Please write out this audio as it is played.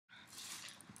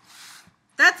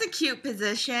That's a cute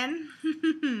position.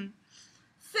 Sitting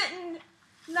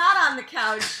not on the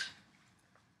couch.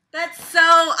 That's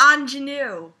so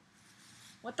ingenue.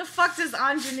 What the fuck does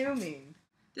ingenue mean?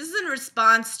 This is in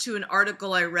response to an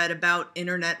article I read about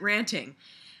internet ranting.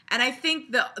 And I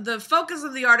think the focus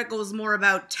of the article was more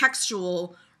about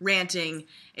textual ranting,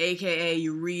 aka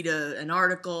you read an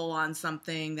article on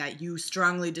something that you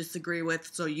strongly disagree with,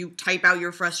 so you type out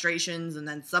your frustrations, and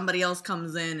then somebody else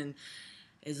comes in and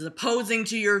is opposing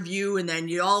to your view, and then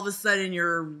all of a sudden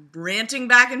you're ranting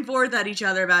back and forth at each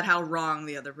other about how wrong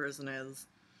the other person is.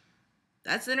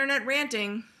 That's internet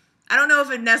ranting. I don't know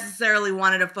if it necessarily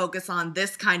wanted to focus on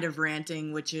this kind of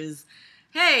ranting, which is,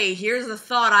 hey, here's a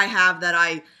thought I have that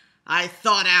I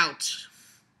thought out.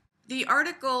 The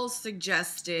article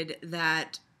suggested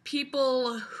that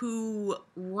people who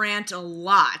rant a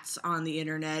lot on the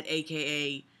internet,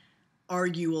 aka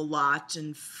argue a lot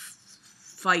and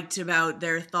fight about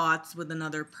their thoughts with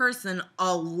another person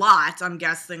a lot, I'm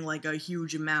guessing like a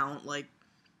huge amount, like,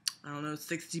 I don't know,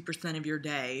 60% of your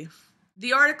day.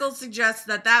 The article suggests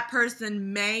that that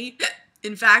person may,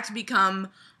 in fact, become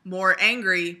more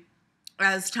angry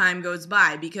as time goes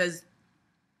by, because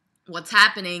what's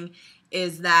happening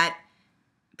is that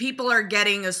people are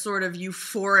getting a sort of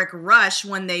euphoric rush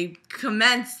when they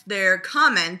commence their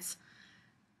comment,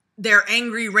 their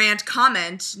angry rant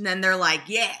comment, and then they're like,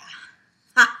 yeah,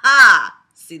 ha,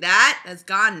 see that? That's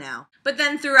gone now. But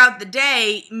then throughout the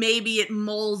day, maybe it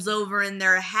mulls over in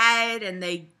their head and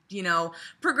they,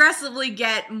 progressively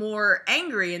get more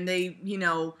angry, and they,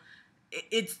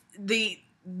 it's the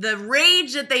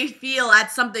rage that they feel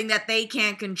at something that they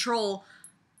can't control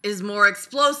is more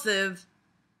explosive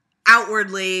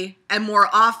outwardly and more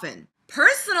often.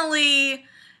 Personally,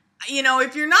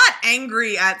 if you're not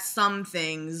angry at some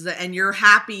things and you're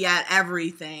happy at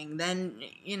everything, then,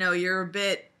 you're a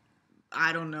bit,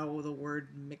 I don't know the word,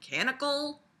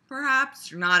 mechanical, perhaps.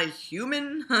 You're not a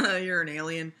human. You're an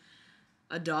alien.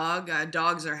 A dog.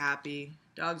 Dogs are happy.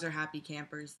 Dogs are happy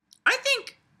campers. I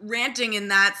think ranting in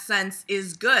that sense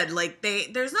is good. Like,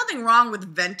 there's nothing wrong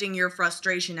with venting your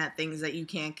frustration at things that you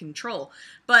can't control.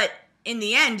 But in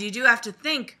the end, you do have to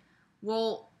think,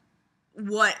 well,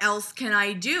 what else can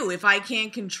I do? If I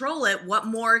can't control it, what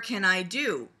more can I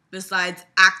do besides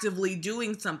actively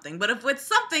doing something? But if it's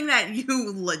something that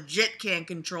you legit can't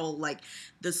control, like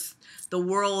the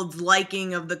world's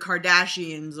liking of the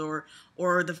Kardashians,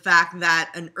 or the fact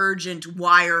that an urgent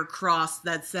wire crossed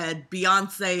that said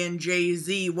Beyonce and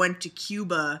Jay-Z went to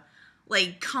Cuba,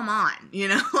 like, come on,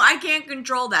 I can't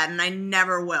control that, and I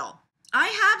never will.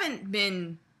 I haven't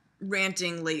been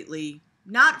ranting lately,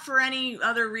 not for any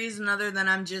other reason other than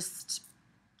I'm just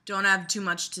don't have too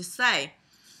much to say.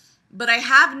 But I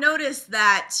have noticed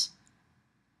that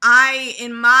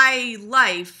in my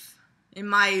life, in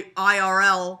my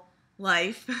IRL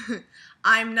life,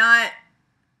 I'm not,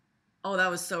 oh,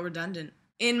 that was so redundant.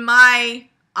 In my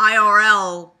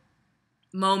IRL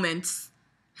moments,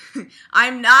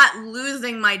 I'm not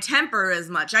losing my temper as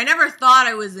much. I never thought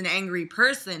I was an angry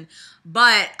person,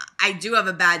 but I do have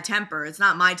a bad temper. It's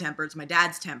not my temper, it's my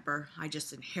dad's temper. I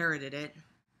just inherited it.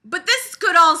 But this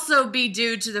could also be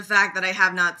due to the fact that I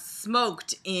have not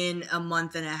smoked in a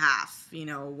month and a half.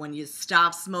 When you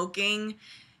stop smoking,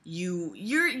 you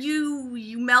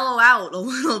mellow out a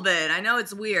little bit. I know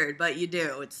it's weird, but you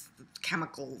do. It's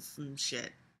chemicals and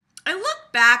shit. I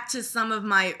look back to some of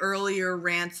my earlier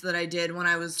rants that I did when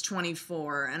I was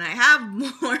 24, and I have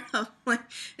more of, like,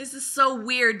 this is so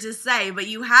weird to say, but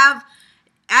you have,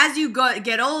 as you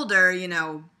get older,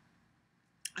 I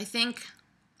think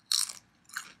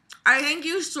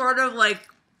you sort of, like,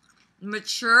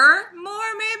 mature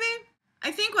more, maybe?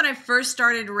 I think when I first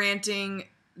started ranting,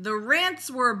 the rants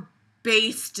were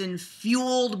based and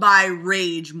fueled by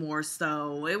rage more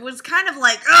so. It was kind of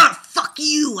like, ugh, fuck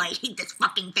you, I hate this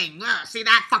fucking thing. Ugh, see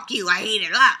that? Fuck you, I hate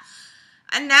it. Ugh.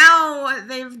 And now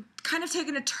they've kind of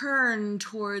taken a turn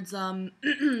towards,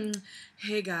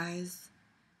 hey guys,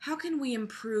 how can we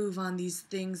improve on these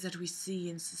things that we see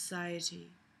in society?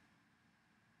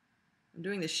 I'm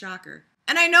doing the shocker.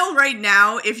 And I know right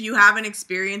now, if you haven't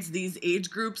experienced these age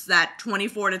groups, that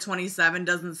 24 to 27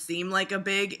 doesn't seem like a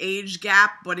big age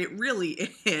gap, but it really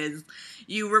is.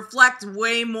 You reflect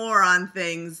way more on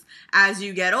things as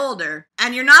you get older,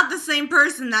 and you're not the same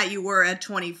person that you were at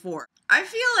 24. I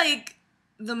feel like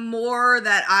the more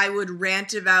that I would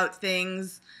rant about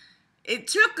things, it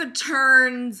took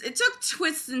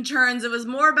twists and turns. It was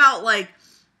more about, like,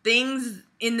 things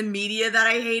in the media that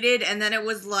I hated, and then it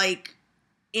was, like,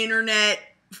 internet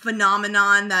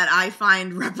phenomenon that I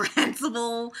find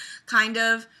reprehensible, kind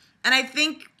of. And I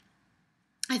think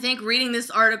reading this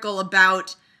article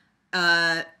about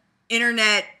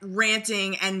internet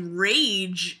ranting and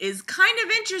rage is kind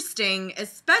of interesting,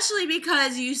 especially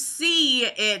because you see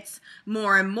it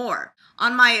more and more.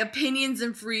 On my opinions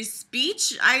and free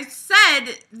speech, I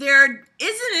said there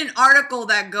isn't an article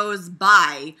that goes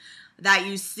by that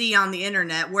you see on the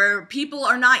internet where people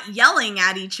are not yelling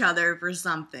at each other for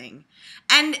something.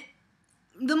 And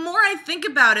the more I think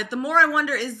about it, the more I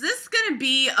wonder, is this going to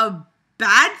be a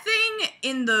bad thing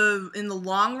in the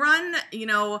long run? You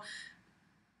know,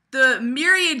 the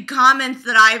myriad comments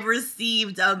that I've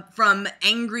received from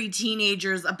angry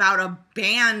teenagers about a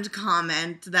banned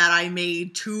comment that I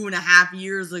made 2.5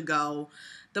 years ago,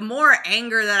 the more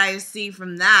anger that I see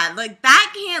from that, like,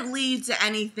 that can't lead to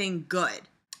anything good.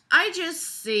 I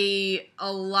just see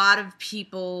a lot of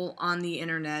people on the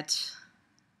internet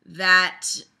that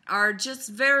are just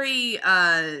very,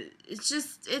 it's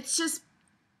just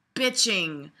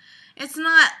bitching. It's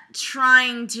not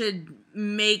trying to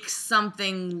make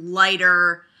something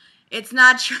lighter. It's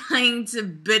not trying to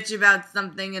bitch about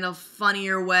something in a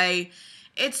funnier way.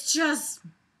 It's just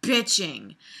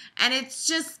bitching. And it's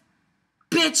just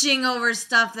bitching over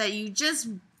stuff that you just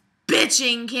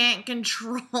bitching can't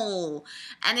control.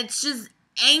 And it's just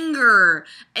anger.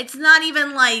 It's not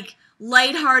even like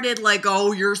lighthearted, like,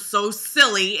 oh, you're so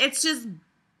silly. It's just,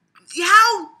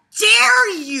 how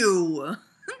dare you?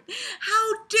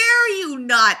 How dare you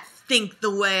not think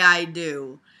the way I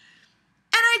do?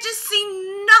 And I just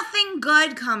see nothing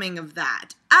good coming of that.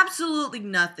 Absolutely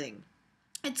nothing.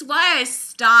 It's why I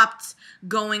stopped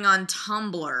going on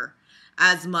Tumblr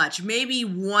as much. Maybe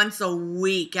once a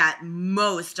week at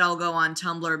most I'll go on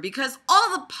Tumblr, because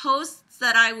all the posts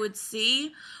that I would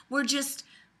see were just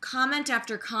comment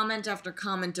after comment after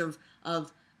comment of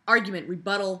argument,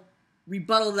 rebuttal,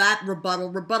 that,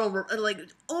 rebuttal, like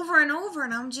over and over,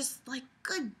 and I'm just like,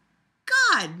 good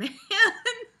God, man.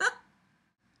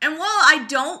 And while I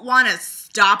don't want to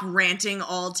stop ranting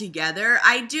altogether,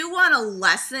 I do want to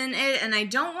lessen it, and I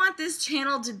don't want this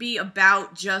channel to be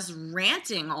about just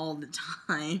ranting all the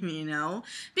time, you know?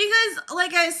 Because,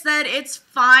 like I said, it's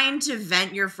fine to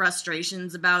vent your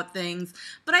frustrations about things,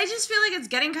 but I just feel like it's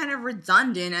getting kind of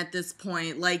redundant at this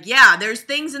point. Like, yeah, there's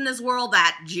things in this world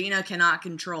that Gina cannot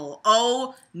control.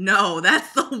 Oh, no,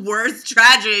 that's the worst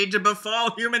tragedy to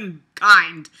befall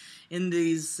humankind in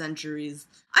these centuries.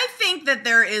 I think that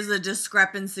there is a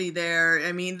discrepancy there.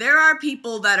 I mean, there are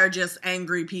people that are just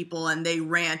angry people and they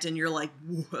rant and you're like,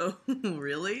 whoa,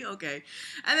 really? Okay.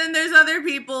 And then there's other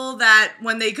people that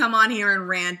when they come on here and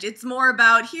rant, it's more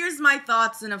about, here's my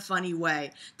thoughts in a funny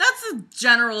way. That's a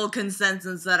general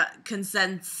consensus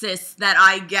that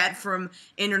I get from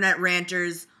internet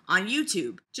ranters on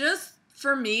YouTube. Just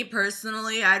for me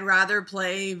personally, I'd rather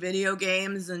play video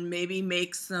games and maybe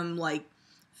make some like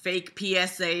fake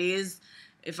PSAs.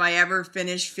 If I ever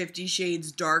finish 50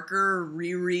 Shades Darker,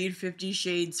 reread 50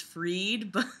 Shades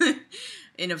Freed, but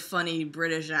in a funny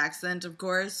British accent, of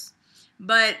course.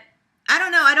 But I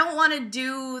don't know. I don't want to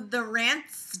do the rant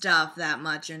stuff that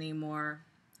much anymore.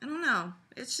 I don't know.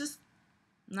 It's just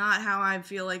not how I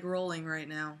feel like rolling right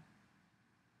now.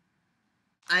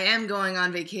 I am going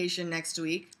on vacation next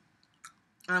week.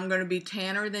 I'm going to be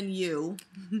tanner than you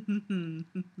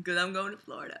because I'm going to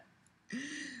Florida.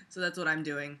 So that's what I'm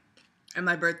doing. And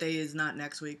my birthday is not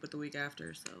next week, but the week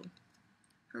after, so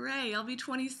hooray, I'll be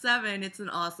 27. It's an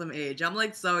awesome age. I'm,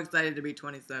 like, so excited to be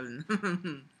 27.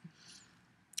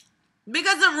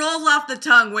 Because it rolls off the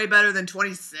tongue way better than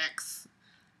 26.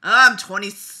 Oh, I'm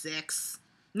 26.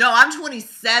 No, I'm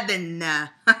 27.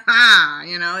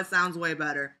 You know, it sounds way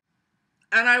better.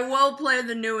 And I will play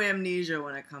the new Amnesia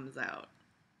when it comes out.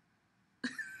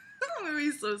 I'm going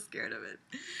to be so scared of it.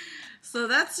 So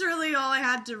that's really all I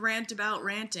had to rant about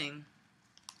ranting.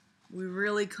 We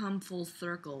really come full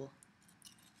circle.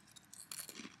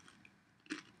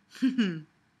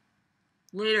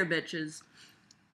 Later, bitches.